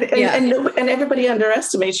and everybody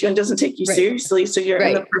underestimates you and doesn't take you seriously. So you're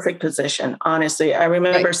in the perfect position. Honestly, I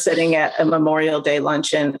remember sitting at a Memorial Day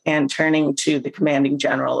luncheon and turning to the commanding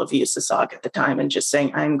general of USASOC at the time and just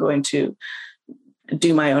saying, I'm going to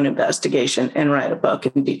do my own investigation and write a book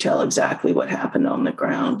and detail exactly what happened on the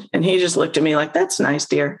ground. And he just looked at me like, that's nice,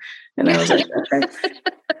 dear. And I was like, okay.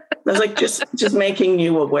 I was like, just making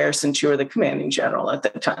you aware, since you were the commanding general at the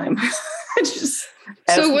time.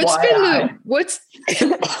 So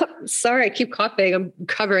sorry, I keep coughing. I'm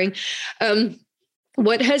covering.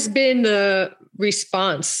 What has been the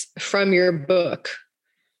response from your book?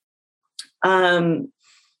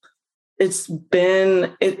 It's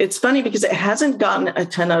funny because it hasn't gotten a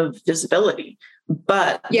ton of visibility,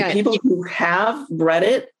 but the people who have read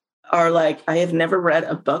it are like, I have never read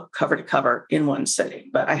a book cover to cover in one sitting,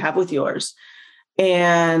 but I have with yours.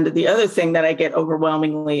 And the other thing that I get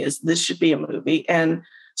overwhelmingly is this should be a movie. And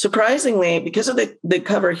surprisingly, because of the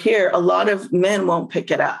cover here, a lot of men won't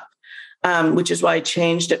pick it up, which is why I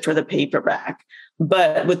changed it for the paperback.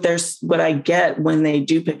 But what I get when they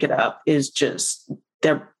do pick it up is just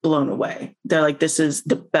they're blown away. They're like, this is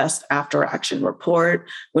the best after action report.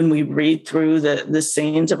 When we read through the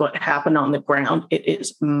scenes of what happened on the ground, it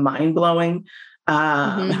is mind blowing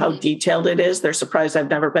how detailed it is. They're surprised I've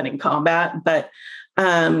never been in combat. But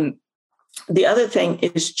the other thing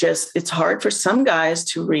is just, it's hard for some guys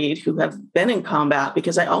to read who have been in combat,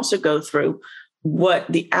 because I also go through what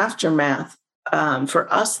the aftermath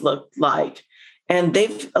for us looked like. And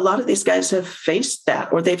a lot of these guys have faced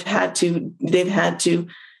that, or they've had to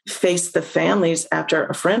face the families after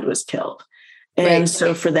a friend was killed. And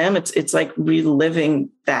so for them, it's like reliving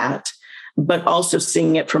that, but also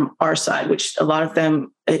seeing it from our side, which a lot of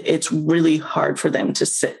them, it's really hard for them to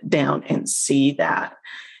sit down and see that.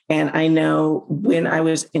 And I know when I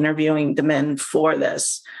was interviewing the men for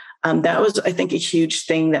this, that was, I think, a huge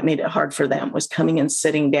thing that made it hard for them, was coming and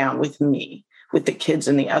sitting down with me, with the kids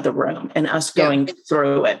in the other room, and us going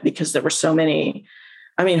through it, because there were so many,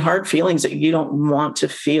 hard feelings that you don't want to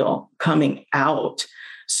feel coming out.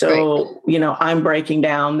 So, I'm breaking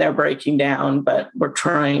down, they're breaking down, but we're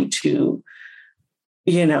trying to,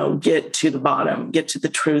 get to the bottom, get to the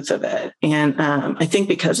truth of it. And I think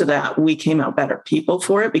because of that, we came out better people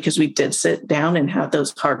for it, because we did sit down and have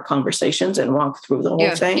those hard conversations and walk through the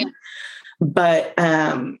whole thing. Yeah. But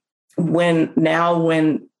when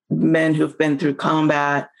men who've been through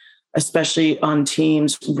combat, especially on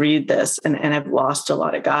teams, read this, and I've lost a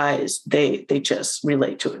lot of guys, they just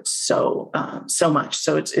relate to it so much.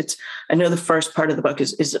 So it's I know the first part of the book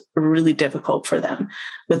is really difficult for them,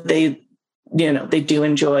 but they do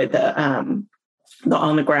enjoy the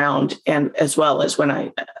on the ground, and as well as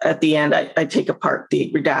when at the end I take apart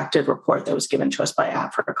the redacted report that was given to us by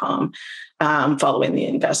AFRICOM following the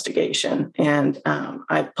investigation, and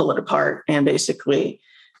I pull it apart, and basically,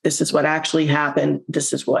 this is what actually happened.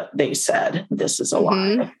 This is what they said. This is a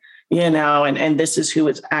lie, and this is who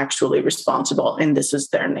is actually responsible. And this is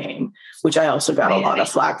their name, which I also got a lot of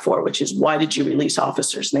flack for, which is, why did you release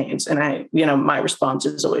officers' names? And my response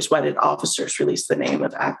is always, why did officers release the name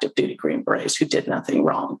of active duty Green Berets who did nothing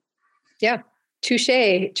wrong? Yeah. Touche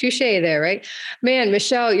there, right? Man,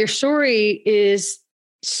 Michelle, your story is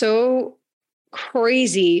so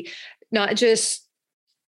crazy, not just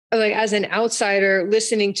like as an outsider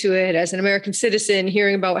listening to it, as an American citizen,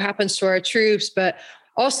 hearing about what happens to our troops, but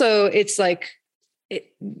also it's like,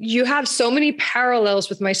 you have so many parallels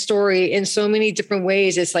with my story in so many different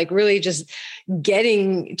ways. It's like really just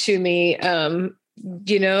getting to me.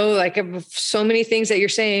 Like so many things that you're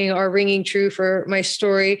saying are ringing true for my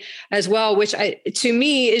story as well, which to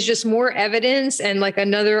me is just more evidence and like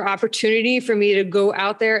another opportunity for me to go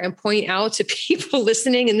out there and point out to people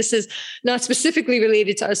listening. And this is not specifically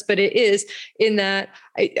related to us, but it is, in that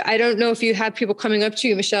I don't know if you have people coming up to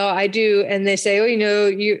you, Michelle, I do. And they say,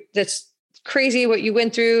 oh, that's crazy what you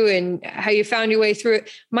went through and how you found your way through it.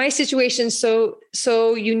 My situation's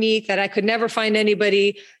so unique that I could never find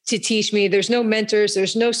anybody to teach me. There's no mentors,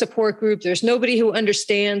 there's no support group, there's nobody who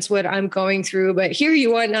understands what I'm going through. But here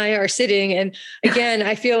you and I are sitting. And again,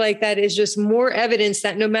 I feel like that is just more evidence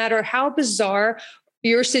that no matter how bizarre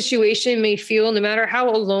your situation may feel, no matter how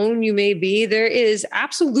alone you may be, there is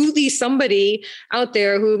absolutely somebody out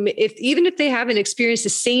there who, even if they haven't experienced the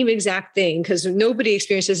same exact thing, because nobody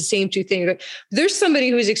experiences the same two things, there's somebody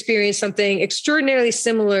who's experienced something extraordinarily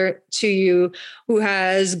similar to you, who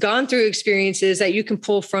has gone through experiences that you can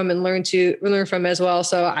pull from and learn from as well.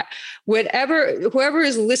 So whoever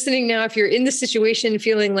is listening now, if you're in this situation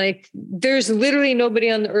feeling like there's literally nobody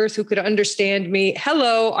on the earth who could understand me,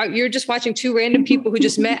 hello, you're just watching two random people who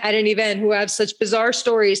just met at an event who have such bizarre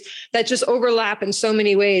stories that just overlap in so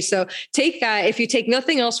many ways. So take that. If you take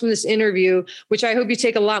nothing else from this interview, which I hope you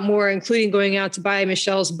take a lot more, including going out to buy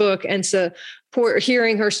Michelle's book and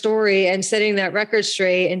hearing her story and setting that record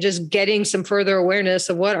straight and just getting some further awareness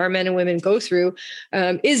of what our men and women go through,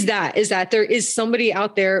 is that there is somebody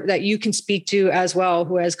out there that you can speak to as well,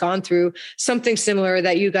 who has gone through something similar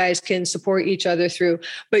that you guys can support each other through.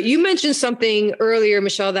 But you mentioned something earlier,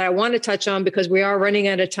 Michelle, that I want to touch on because we are running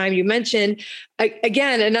out of time. You mentioned,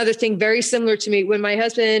 again, another thing very similar to me. When my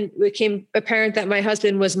husband became apparent that my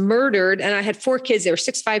husband was murdered, and I had 4 kids, they were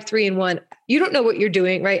 6, 5, 3, and 1. You don't know what you're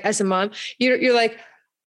doing, right? As a mom, you're like,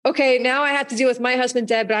 okay, now I have to deal with my husband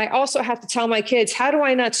dead, but I also have to tell my kids, how do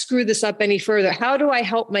I not screw this up any further? How do I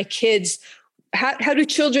help my kids? How do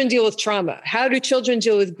children deal with trauma? How do children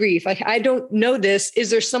deal with grief? Like, I don't know this.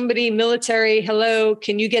 Is there somebody military? Hello,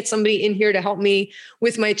 can you get somebody in here to help me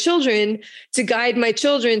with my children, to guide my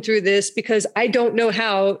children through this? Because I don't know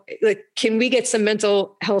how. Like, can we get some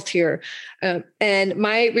mental health here? And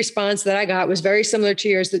my response that I got was very similar to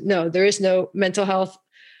yours, that no, there is no mental health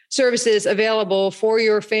services available for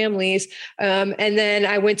your families. And then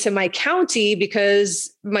I went to my county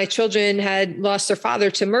because my children had lost their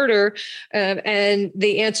father to murder. And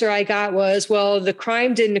the answer I got was, well, the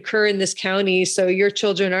crime didn't occur in this county, so your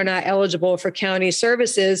children are not eligible for county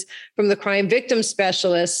services from the crime victim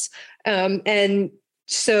specialists. And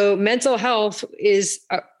so mental health is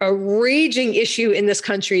a raging issue in this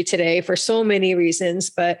country today for so many reasons,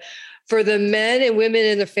 but for the men and women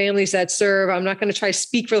and the families that serve, I'm not going to try to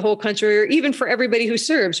speak for the whole country or even for everybody who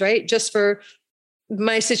serves, right? Just for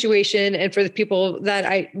my situation and for the people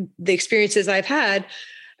that the experiences I've had.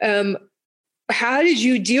 How did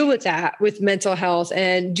you deal with that with mental health?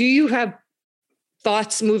 And do you have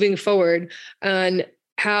thoughts moving forward on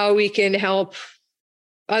how we can help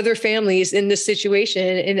other families in this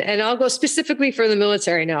situation? And I'll go specifically for the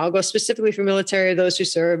military now. I'll go specifically for military, those who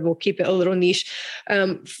serve. We'll keep it a little niche.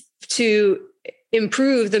 To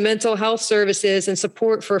improve the mental health services and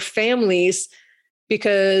support for families,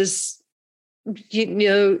 because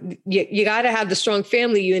you got to have the strong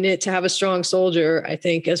family unit to have a strong soldier, I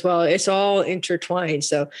think, as well. It's all intertwined.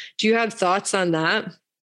 So do you have thoughts on that?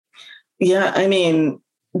 Yeah, I mean,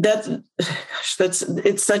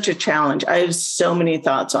 it's such a challenge. I have so many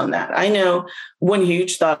thoughts on that. I know one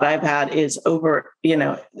huge thought I've had is over,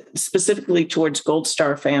 specifically towards Gold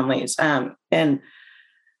Star families. And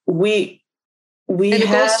we and the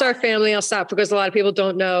Gold Star family, I'll stop because a lot of people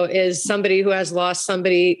don't know, is somebody who has lost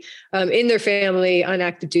somebody in their family on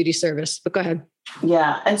active duty service. But go ahead.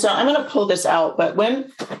 Yeah. And so I'm going to pull this out. But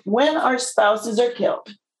when our spouses are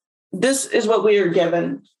killed, this is what we are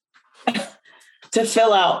given to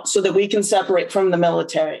fill out so that we can separate from the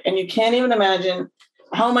military. And you can't even imagine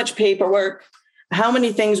how much paperwork, how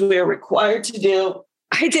many things we are required to do.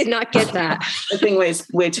 I did not get that. The thing weighs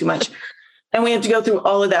way too much. And we have to go through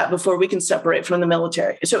all of that before we can separate from the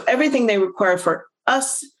military. So everything they require for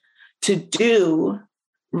us to do,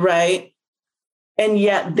 right? And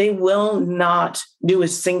yet they will not do a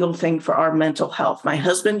single thing for our mental health. My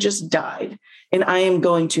husband just died, and I am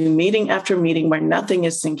going to meeting after meeting where nothing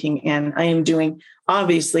is sinking in. I am doing,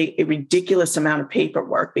 obviously, a ridiculous amount of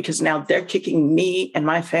paperwork because now they're kicking me and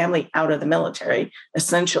my family out of the military,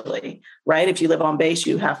 essentially, right? If you live on base,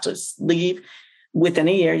 you have to leave within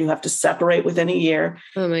a year. You have to separate within a year.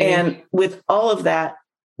 And God. With all of that,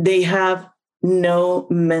 they have no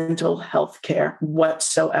mental health care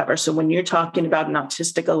whatsoever. So when you're talking about an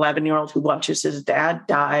autistic 11-year-old who watches his dad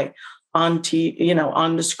die on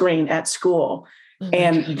the screen at school,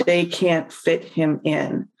 and they can't fit him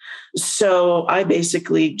in. So I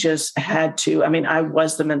basically just had to, I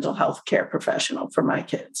was the mental health care professional for my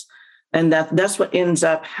kids. And that's what ends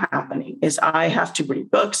up happening is I have to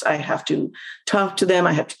read books. I have to talk to them.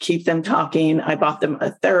 I have to keep them talking. I bought them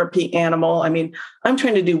a therapy animal. I'm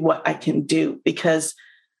trying to do what I can do because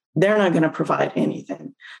they're not going to provide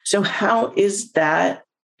anything. So how is that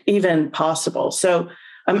even possible? So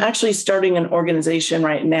I'm actually starting an organization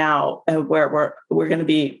right now where we're going to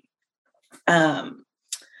be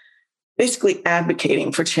basically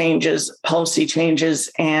advocating for changes, policy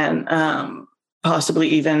changes, and possibly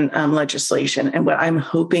even legislation. And what I'm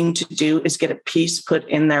hoping to do is get a piece put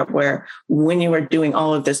in there where when you are doing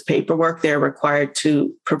all of this paperwork, they're required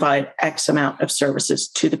to provide X amount of services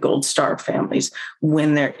to the Gold Star families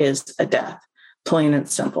when there is a death, plain and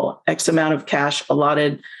simple. X amount of cash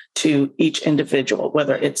allotted to each individual,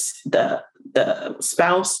 whether it's the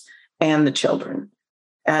spouse and the children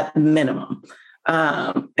at minimum.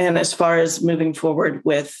 And as far as moving forward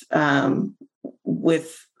with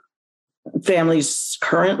families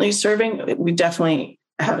currently serving, we definitely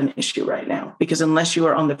have an issue right now because unless you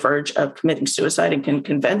are on the verge of committing suicide and can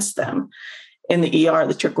convince them in the ER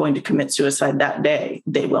that you're going to commit suicide that day,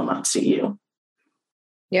 they will not see you.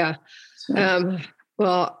 Yeah. So.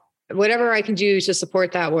 Well, whatever I can do to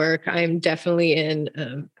support that work, I'm definitely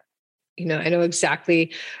in. I know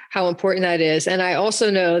exactly how important that is. And I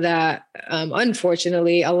also know that,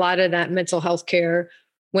 unfortunately, a lot of that mental health care,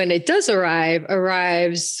 when it does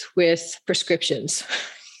arrives with prescriptions.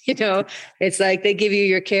 It's like they give you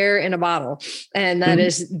your care in a bottle. And that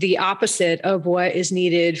is the opposite of what is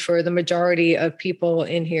needed for the majority of people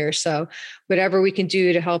in here. So whatever we can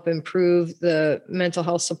do to help improve the mental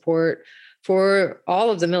health support for all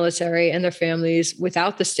of the military and their families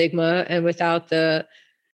without the stigma and without the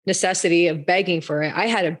necessity of begging for it. I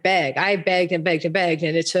had to beg. I begged and begged and begged.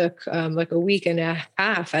 And it took like a week and a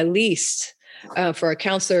half at least for a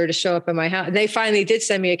counselor to show up in my house. They finally did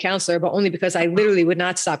send me a counselor, but only because I literally would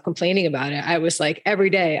not stop complaining about it. I was like, every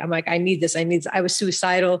day, I'm like, I need this. I was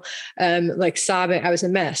suicidal, like sobbing. I was a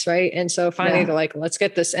mess. Right. And so finally they're like, let's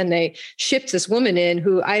get this. And they shipped this woman in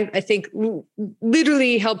who I think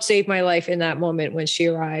literally helped save my life in that moment when she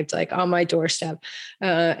arrived, like on my doorstep.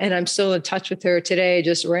 And I'm still in touch with her today,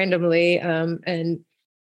 just randomly. And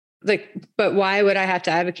like, but why would I have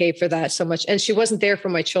to advocate for that so much? And she wasn't there for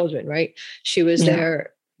my children, right? She was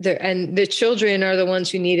there, and the children are the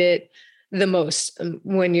ones who need it the most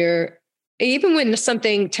even when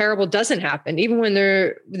something terrible doesn't happen, even when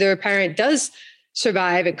their parent does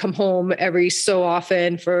survive and come home every so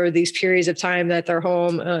often for these periods of time that they're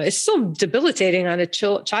home. It's still debilitating on a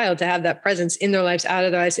child to have that presence in their lives, out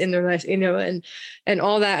of their lives, in their lives, and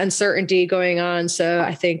all that uncertainty going on. So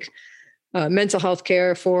I think mental health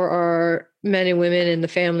care for our men and women and the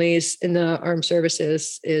families in the armed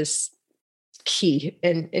services is key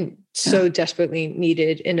and so desperately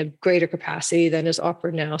needed in a greater capacity than is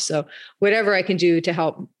offered now. So whatever I can do to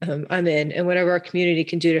help, I'm in, and whatever our community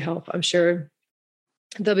can do to help, I'm sure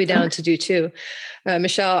they'll be down to do too.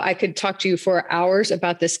 Michelle, I could talk to you for hours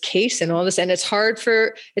about this case and all this. And it's hard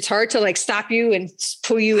to like stop you and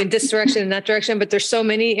pull you in this direction and that direction, but there's so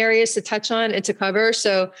many areas to touch on and to cover.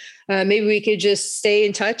 So maybe we could just stay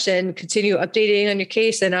in touch and continue updating on your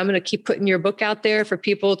case. And I'm going to keep putting your book out there for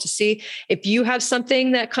people to see. If you have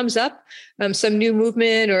something that comes up, some new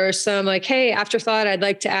movement or some like, hey, afterthought I'd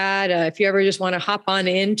like to add, if you ever just want to hop on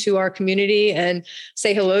into our community and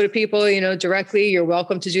say hello to people, directly, you're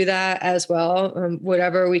welcome to do that as well.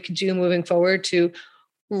 Whatever we can do moving forward to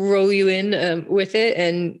roll you in with it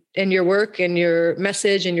and your work and your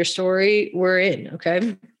message and your story, we're in.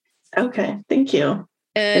 Okay. Okay. Thank you.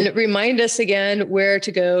 And remind us again where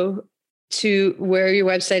to go to, where your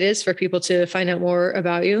website is for people to find out more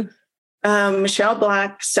about you.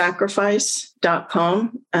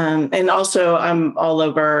 MichelleBlackSacrifice.com. And also I'm all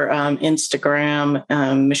over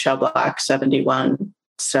Instagram, Michelle Black 71.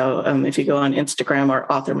 So if you go on Instagram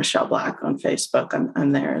or author Michelle Black on Facebook,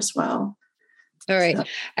 I'm there as well. All right. So.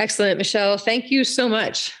 Excellent. Michelle, thank you so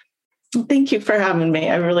much. Thank you for having me.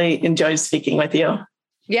 I really enjoyed speaking with you.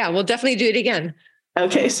 Yeah, we'll definitely do it again.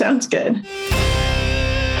 Okay, sounds good.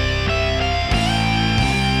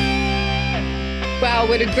 Wow,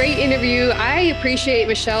 what a great interview. I appreciate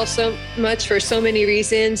Michelle so much for so many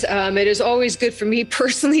reasons. It is always good for me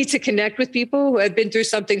personally to connect with people who have been through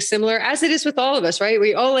something similar, as it is with all of us, right?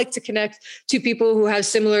 We all like to connect to people who have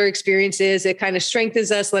similar experiences. It kind of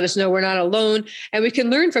strengthens us, let us know we're not alone, and we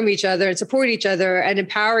can learn from each other and support each other and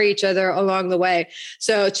empower each other along the way.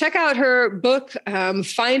 So check out her book,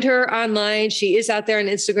 find her online. She is out there on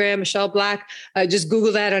Instagram, Michelle Black. Just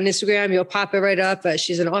Google that on Instagram. You'll pop it right up.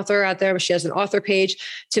 She's an author out there. She has an author page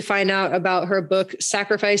to find out about her book,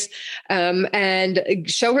 Sacrifice, and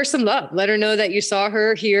show her some love. Let her know that you saw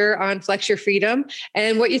her here on Flex Your Freedom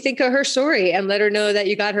and what you think of her story, and let her know that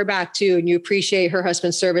you got her back too and you appreciate her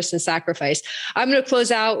husband's service and sacrifice. I'm going to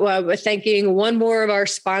close out with thanking one more of our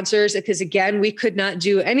sponsors, because again, we could not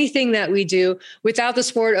do anything that we do without the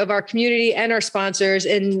support of our community and our sponsors,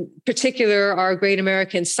 in particular our Great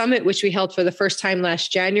American Summit, which we held for the first time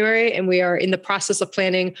last January, and we are in the process of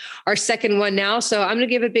planning our second one now. So I'm going to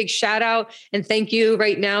give a big shout out and thank you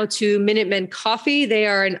right now to Minutemen Coffee. They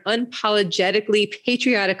are an unapologetically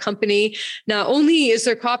patriotic company. Not only is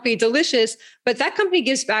their coffee delicious, but that company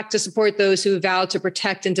gives back to support those who vow to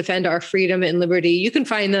protect and defend our freedom and liberty. You can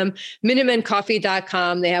find them,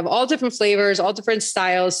 MinutemenCoffee.com. They have all different flavors, all different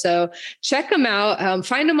styles. So check them out.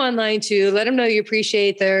 Find them online too. Let them know you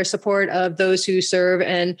appreciate their support of those who serve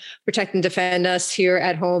and protect and defend us here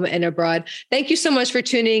at home and abroad. Thank you so much for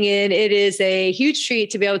tuning in. It is a huge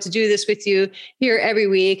treat to be able to do this with you here every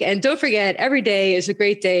week. And don't forget, every day is a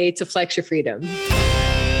great day to flex your freedom.